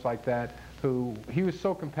a coach like that, who he was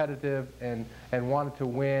so competitive and wanted to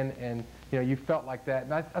win, and you know, you felt like that.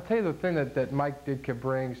 And I'll tell you the thing that Mike Ditka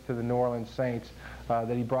brings to the New Orleans Saints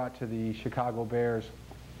that he brought to the Chicago Bears.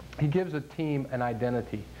 He gives a team an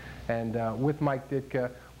identity, and with Mike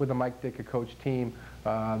Ditka, with a Mike Ditka coach team,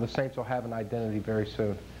 the Saints will have an identity very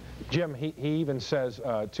soon. Jim, he even says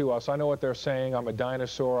to us, I know what they're saying, I'm a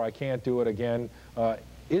dinosaur, I can't do it again.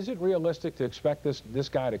 Is it realistic to expect this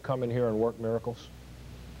guy to come in here and work miracles?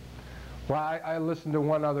 Well, I listened to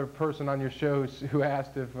one other person on your show who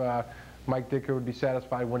asked if Mike Ditka would be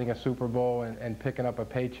satisfied winning a Super Bowl and picking up a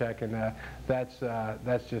paycheck, and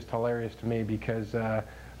that's just hilarious to me, because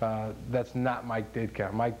that's not Mike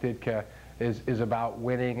Ditka. Mike Ditka is about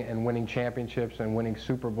winning and winning championships and winning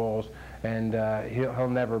Super Bowls, and he'll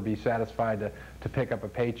never be satisfied to pick up a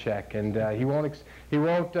paycheck, and he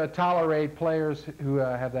won't tolerate players who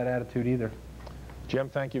have that attitude either. Jim,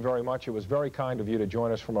 thank you very much. It was very kind of you to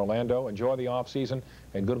join us from Orlando. Enjoy the offseason,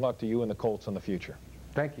 and good luck to you and the Colts in the future.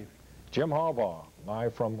 Thank you. Jim Harbaugh,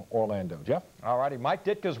 live from Orlando. Jeff? All righty, Mike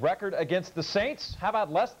Ditka's record against the Saints, how about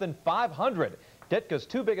less than 500? Ditka's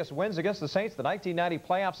two biggest wins against the Saints, the 1990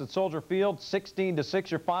 playoffs at Soldier Field,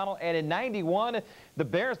 16-6 your final, and in '91, the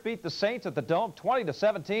Bears beat the Saints at the Dome,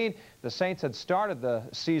 20-17. The Saints had started the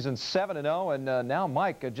season 7-0, and now,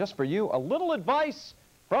 Mike, just for you, a little advice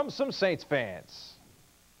from some Saints fans.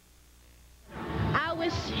 I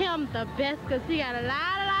wish him the best, because he got a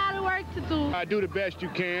lot of work to do. Do the best you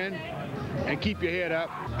can and keep your head up.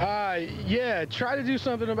 Yeah, try to do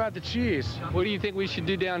something about the cheese. What do you think we should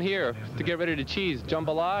do down here to get rid of the cheese?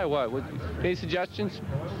 Jambalaya or what? Any suggestions?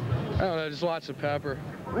 I don't know, just lots of pepper.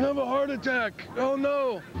 We have a heart attack. Oh,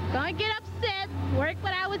 no. Don't get upset. Work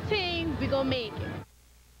with our team. We're going to make it.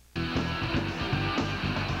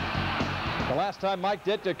 The last time Mike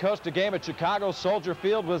Ditka coached a game at Chicago Soldier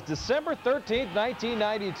Field was December 13th,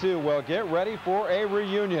 1992. Well, get ready for a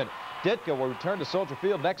reunion. Ditka will return to Soldier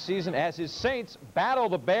Field next season as his Saints battle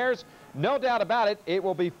the Bears. No doubt about it, it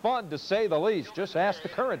will be fun to say the least. Just ask the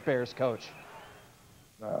current Bears coach.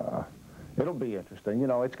 It'll be interesting. You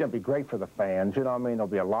know, it's going to be great for the fans. You know what I mean? There'll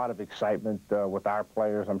be a lot of excitement with our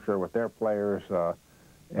players, I'm sure, with their players.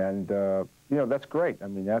 And, you know, that's great. I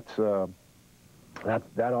mean, that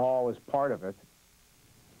all is part of it.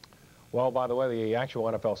 Well, by the way, the actual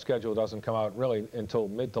NFL schedule doesn't come out really until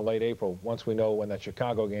mid to late April, once we know when that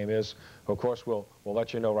Chicago game is. Of course, we'll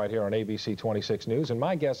let you know right here on ABC 26 News. And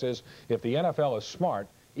my guess is, if the NFL is smart,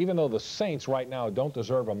 even though the Saints right now don't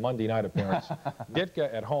deserve a Monday night appearance,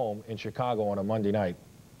 Ditka at home in Chicago on a Monday night,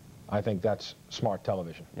 I think that's smart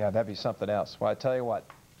television. Yeah, that'd be something else. Well, I tell you what,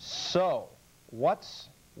 so what's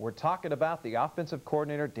We're talking about the offensive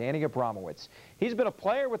coordinator, Danny Abramowitz. He's been a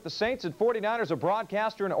player with the Saints and 49ers, a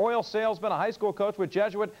broadcaster, an oil salesman, a high school coach with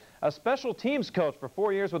Jesuit, a special teams coach for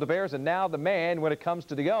 4 years with the Bears, and now the man when it comes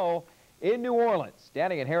to the O in New Orleans.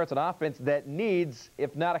 Danny inherits an offense that needs,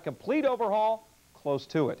 if not a complete overhaul, close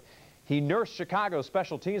to it. He nursed Chicago's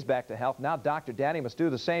special teams back to health. Now Dr. Danny must do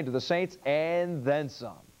the same to the Saints and then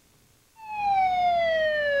some.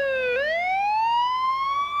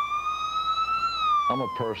 I'm a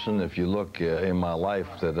person, if you look in my life,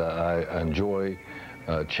 that I enjoy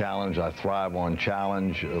challenge. I thrive on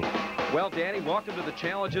challenge. Well, Danny, welcome to the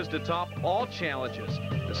challenges to top all challenges.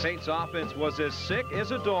 The Saints offense was as sick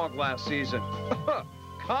as a dog last season.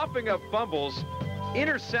 Coughing up fumbles,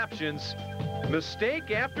 interceptions,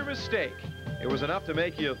 mistake after mistake. It was enough to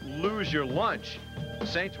make you lose your lunch. The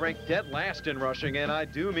Saints ranked dead last in rushing, and I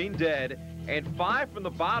do mean dead, and 5 from the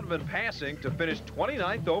bottom in passing to finish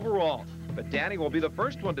 29th overall. But Danny will be the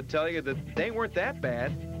first one to tell you that they weren't that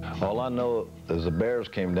bad. All I know is the Bears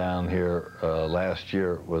came down here last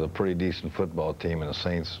year with a pretty decent football team, and the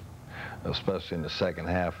Saints, especially in the second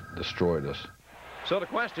half, destroyed us. So the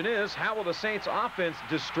question is, how will the Saints offense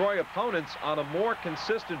destroy opponents on a more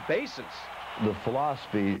consistent basis? The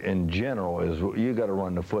philosophy in general is you got to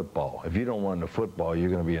run the football. If you don't run the football, you're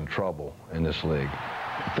going to be in trouble in this league.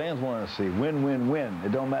 Fans want to see win, win, win.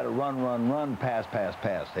 It don't matter run, run, run, pass, pass,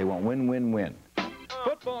 pass. They want win, win, win.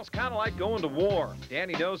 Football's kind of like going to war.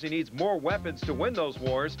 Danny knows he needs more weapons to win those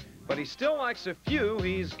wars, but he still likes a few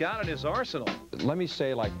he's got in his arsenal. Let me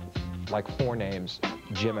say like 4 names.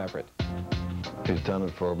 Jim Everett. He's done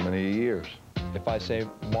it for many years. If I say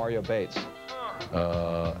Mario Bates.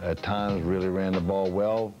 At times really ran the ball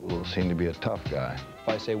well, seemed to be a tough guy. If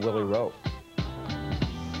I say Willie Rowe.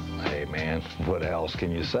 Hey, man, what else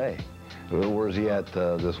can you say? Where's he at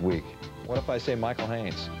this week? What if I say Michael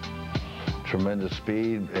Haynes? Tremendous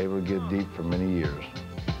speed, able to get deep for many years.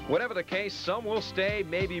 Whatever the case, some will stay,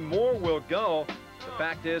 maybe more will go. The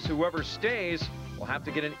fact is, whoever stays will have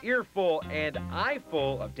to get an earful and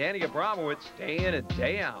eyeful of Danny Abramowitz day in and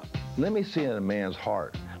day out. Let me see in a man's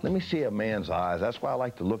heart. Let me see a man's eyes. That's why I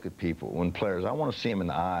like to look at people, when players. I want to see them in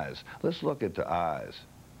the eyes. Let's look at the eyes,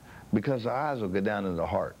 because the eyes will go down into the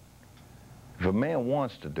heart. If a man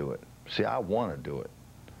wants to do it, see, I want to do it.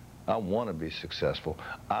 I want to be successful.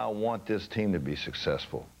 I want this team to be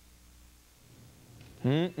successful.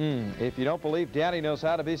 If you don't believe Danny knows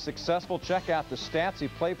how to be successful, check out the stats. He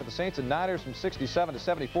played for the Saints and Niners from 67 to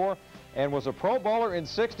 74 and was a Pro Bowler in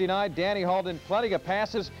 69. Danny hauled in plenty of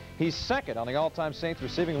passes. He's second on the all-time Saints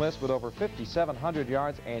receiving list with over 5,700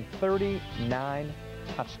 yards and 39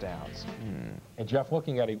 touchdowns. And Jeff,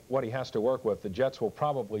 looking at what he has to work with, the Jets will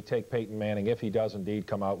probably take Peyton Manning if he does indeed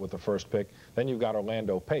come out with the first pick. Then you've got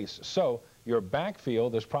Orlando Pace. So your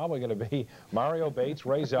backfield is probably going to be Mario Bates,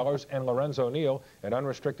 Ray Zellers, and Lorenzo Neal, an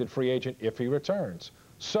unrestricted free agent if he returns.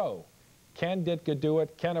 So can Ditka do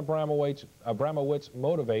it? Can Abramowitz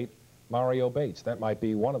motivate Mario Bates? That might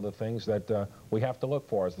be one of the things that we have to look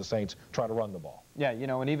for as the Saints try to run the ball. Yeah, you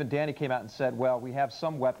know, and even Danny came out and said, well, we have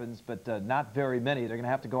some weapons, but not very many. They're going to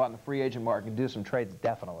have to go out in the free agent market and do some trades,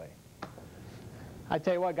 definitely. I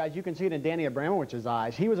tell you what, guys, you can see it in Danny Abramowitz's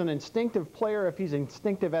eyes. He was an instinctive player. If he's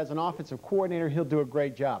instinctive as an offensive coordinator, he'll do a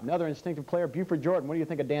great job. Another instinctive player, Buford Jordan. What do you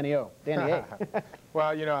think of Danny O? Danny A.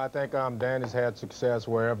 Well, you know, I think Danny's had success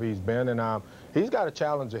wherever he's been, and he's got a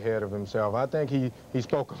challenge ahead of himself. I think he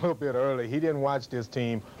spoke a little bit early. He didn't watch this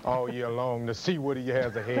team all year long to see what he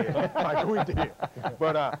has ahead like we did.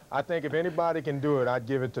 But I think if anybody can do it, I'd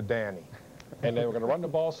give it to Danny. And they were going to run the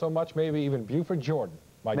ball so much, maybe even Buford Jordan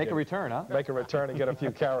might make a return, huh? Make a return and get a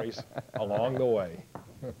few carries along the way.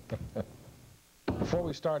 Before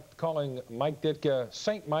we start calling Mike Ditka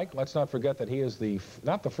Saint Mike, let's not forget that he is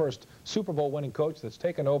not the first Super Bowl winning coach that's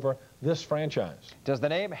taken over this franchise. Does the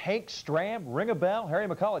name Hank Stram ring a bell? Harry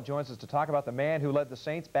McCullough joins us to talk about the man who led the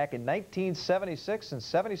Saints back in 1976 and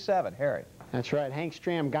 77. Harry. That's right. Hank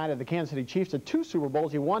Stram guided the Kansas City Chiefs to 2 Super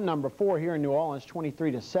Bowls. He won number 4 here in New Orleans,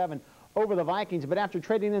 23-7 over the Vikings. But after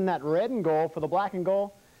trading in that red and gold for the black and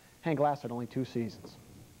gold, Hank lasted only 2 seasons.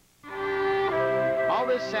 All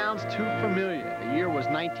this sounds too familiar. The year was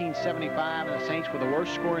 1975, and the Saints were the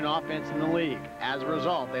worst scoring offense in the league. As a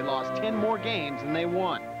result, they lost 10 more games than they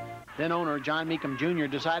won. Then owner John Meekum Jr.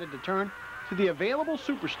 decided to turn to the available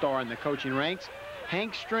superstar in the coaching ranks,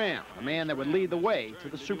 Hank Stram, a man that would lead the way to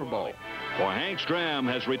the Super Bowl. For Hank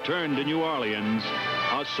Stram has returned to New Orleans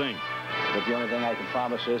a Saint. But the only thing I can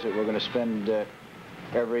promise is that we're going to spend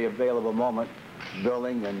every available moment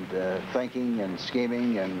building and thinking and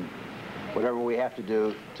scheming and whatever we have to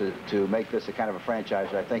do to make this the kind of a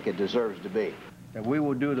franchise I think it deserves to be. That we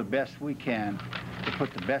will do the best we can to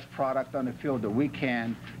put the best product on the field that we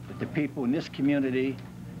can, that the people in this community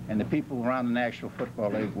and the people around the National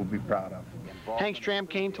Football League will be proud of. Hank Stram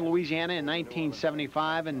came to Louisiana in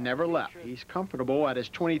 1975 and never left. He's comfortable at his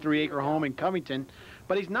 23-acre home in Covington,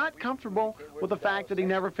 but he's not comfortable with the fact that he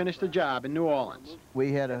never finished the job in New Orleans.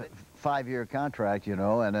 We had a 5-year contract, you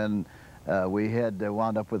know, and then we had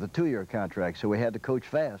wound up with a 2-year contract, so we had to coach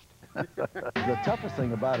fast. The toughest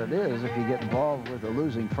thing about it is if you get involved with a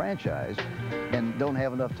losing franchise and don't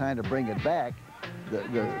have enough time to bring it back,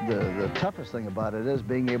 the toughest thing about it is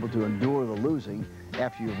being able to endure the losing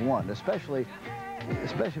after you've won, especially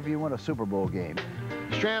if you win a Super Bowl game.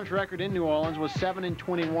 Stram's record in New Orleans was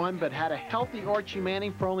 7-21, but had a healthy Archie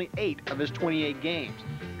Manning for only 8 of his 28 games.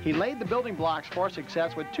 He laid the building blocks for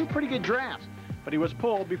success with 2 pretty good drafts, but he was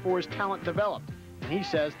pulled before his talent developed. And he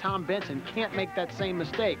says Tom Benson can't make that same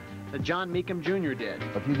mistake that John Meekum Jr. did.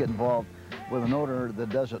 If you get involved with an owner that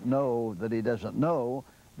doesn't know that he doesn't know,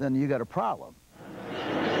 then you got a problem.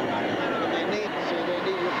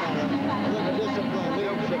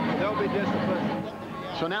 They'll be disciplined.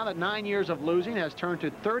 So now that 9 years of losing has turned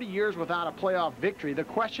to 30 years without a playoff victory, the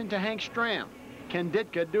question to Hank Stram, can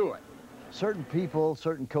Ditka do it? Certain people,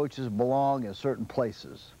 certain coaches belong in certain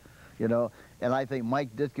places, you know, and I think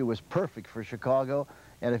Mike Ditka was perfect for Chicago,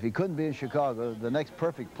 and if he couldn't be in Chicago, the next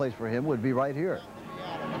perfect place for him would be right here.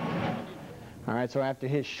 All right, so after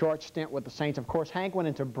his short stint with the Saints, of course, Hank went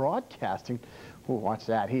into broadcasting. Ooh, watch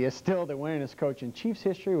that. He is still the winningest coach in Chiefs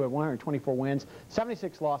history with 124 wins,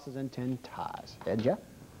 76 losses, and 10 ties. Ed, Jeff?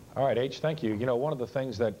 All right, H, thank you. You know, one of the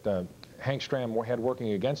things that Hank Stram had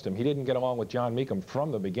working against him, he didn't get along with John Meekum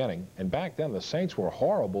from the beginning. And back then, the Saints were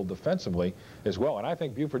horrible defensively as well. And I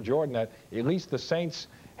think Buford Jordan, that at least the Saints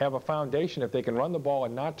have a foundation. If they can run the ball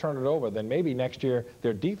and not turn it over, then maybe next year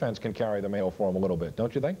their defense can carry the mail for them a little bit.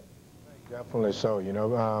 Don't you think? Definitely so. You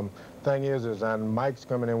know, thing is Mike's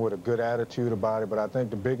coming in with a good attitude about it, but I think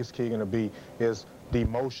the biggest key going to be is the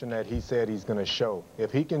emotion that he said he's going to show.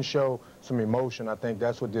 If he can show some emotion, I think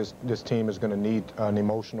that's what this team is going to need, an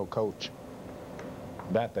emotional coach.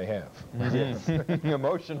 That they have. Yes.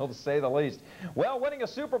 Emotional, to say the least. Well, winning a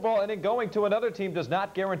Super Bowl and then going to another team does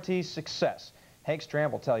not guarantee success. Hank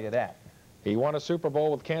Stram will tell you that. He won a Super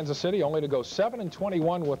Bowl with Kansas City, only to go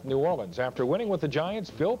 7-21 with New Orleans. After winning with the Giants,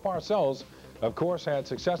 Bill Parcells, of course, had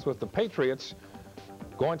success with the Patriots,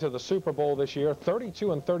 going to the Super Bowl this year,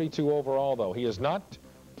 32-32 overall, though. He's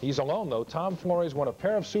alone, though. Tom Flores won a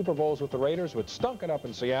pair of Super Bowls with the Raiders, which stunk it up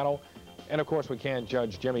in Seattle. And, of course, we can't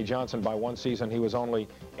judge Jimmy Johnson by one season. He was only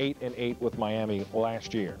 8-8 with Miami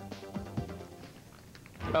last year.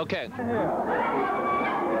 Okay.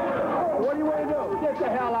 What do you want to do? Get the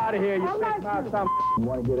hell out of here, you big mouth son. You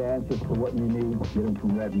want to get answers to what you need, get them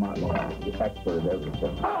from Red Martin, the expert at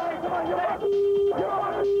everything.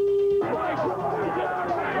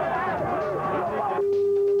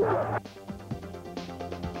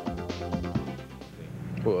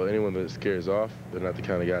 Well, anyone that scares off, they're not the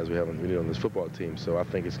kind of guys we need on this football team. So I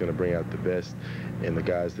think it's going to bring out the best in the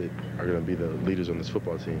guys that are going to be the leaders on this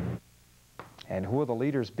football team. And who will the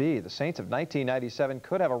leaders be? The Saints of 1997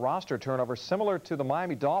 could have a roster turnover similar to the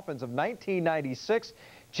Miami Dolphins of 1996.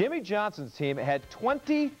 Jimmy Johnson's team had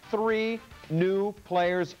 23 new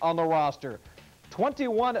players on the roster.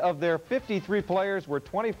 21 of their 53 players were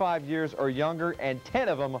 25 years or younger, and 10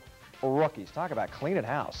 of them were rookies. Talk about cleaning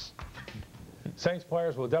house. Saints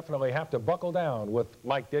players will definitely have to buckle down with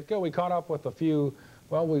Mike Ditka. We caught up with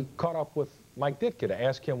Mike Ditka to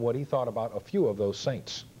ask him what he thought about a few of those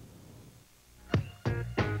Saints.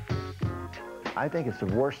 I think it's the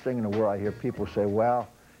worst thing in the world. I hear people say, well,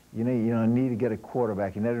 you need to get a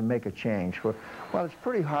quarterback. You need to make a change. Well, it's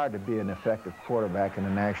pretty hard to be an effective quarterback in the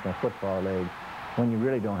National Football League when you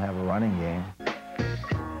really don't have a running game.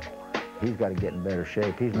 He's got to get in better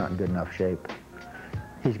shape. He's not in good enough shape.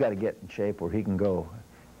 He's got to get in shape where he can go.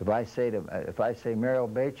 If I say, Mario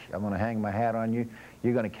Bates, I'm going to hang my hat on you,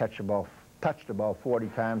 you're going to touch the ball 40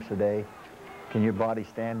 times a day. Can your body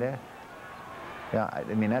stand that? Yeah, I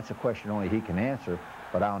mean, that's a question only he can answer,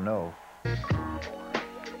 but I don't know.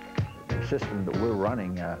 The system that we're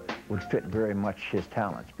running would fit very much his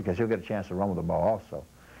talents because he'll get a chance to run with the ball also.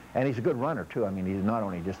 And he's a good runner, too. I mean, he's not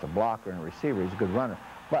only just a blocker and a receiver, he's a good runner.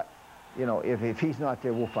 But, you know, if he's not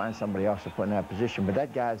there, we'll find somebody else to put in that position. But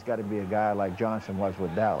that guy's got to be a guy like Johnson was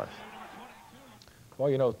with Dallas. Well,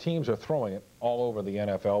 you know, teams are throwing it all over the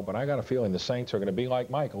NFL, but I got a feeling the Saints are going to be like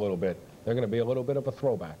Mike a little bit. They're going to be a little bit of a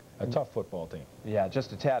throwback, a tough football team. Yeah,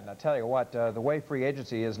 just a tad. And I tell you what, the way free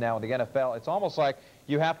agency is now in the NFL, it's almost like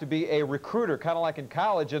you have to be a recruiter, kind of like in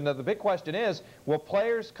college. And the big question is, will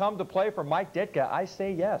players come to play for Mike Ditka? I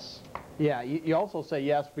say yes. Yeah, you also say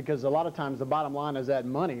yes because a lot of times the bottom line is that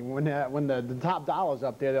money. When the top dollar's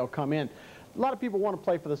up there, they'll come in. A lot of people want to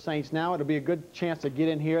play for the Saints now. It'll be a good chance to get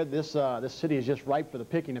in here. This city is just ripe for the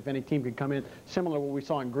picking if any team can come in, similar to what we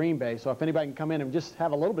saw in Green Bay. So if anybody can come in and just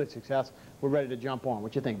have a little bit of success, we're ready to jump on.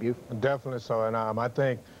 What you think, Buf? Definitely so, and I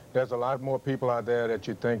think there's a lot more people out there that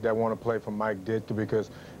you think that want to play for Mike Ditka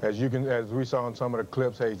because as we saw in some of the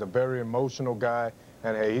clips, hey, he's a very emotional guy,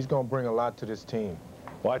 and hey, he's going to bring a lot to this team.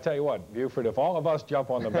 Well, I tell you what, Buford, if all of us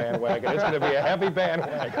jump on the bandwagon, it's going to be a heavy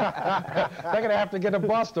bandwagon. They're going to have to get a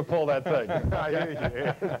bus to pull that thing.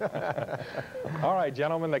 All right,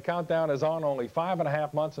 gentlemen, the countdown is on. Only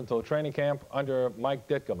 5.5 months until training camp under Mike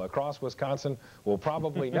Ditka. Lacrosse, Wisconsin will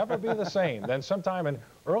probably never be the same. Then sometime in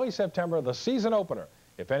early September, the season opener.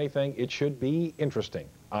 If anything, it should be interesting.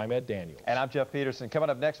 I'm Ed Daniels. And I'm Jeff Peterson. Coming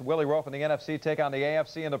up next, Willie Rowe from the NFC take on the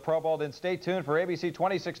AFC in the Pro Bowl. Then stay tuned for ABC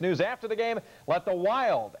 26 News after the game. Let the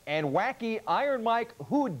wild and wacky Iron Mike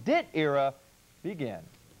Who Dit era begin.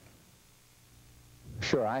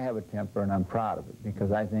 Sure, I have a temper, and I'm proud of it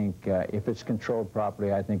because I think if it's controlled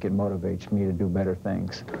properly, I think it motivates me to do better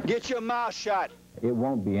things. Get your mouth shut. It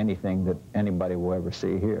won't be anything that anybody will ever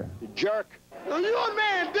see here. You jerk. Are you a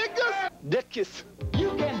man, Dickus? Dickus. You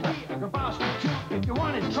can be a Grabowski too if you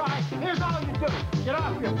want to try. Here's all you do. Get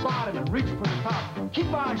off your bottom and reach for the top.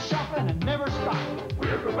 Keep on shuffling and never stop.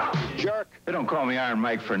 We're Grabowski. Jerk. They don't call me Iron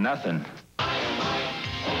Mike for nothing.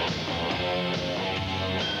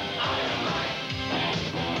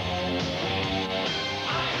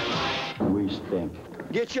 We stink.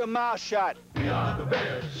 Get your mouth shut. We are the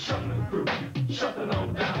Bears, shuffling crew, shuffling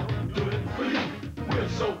on down.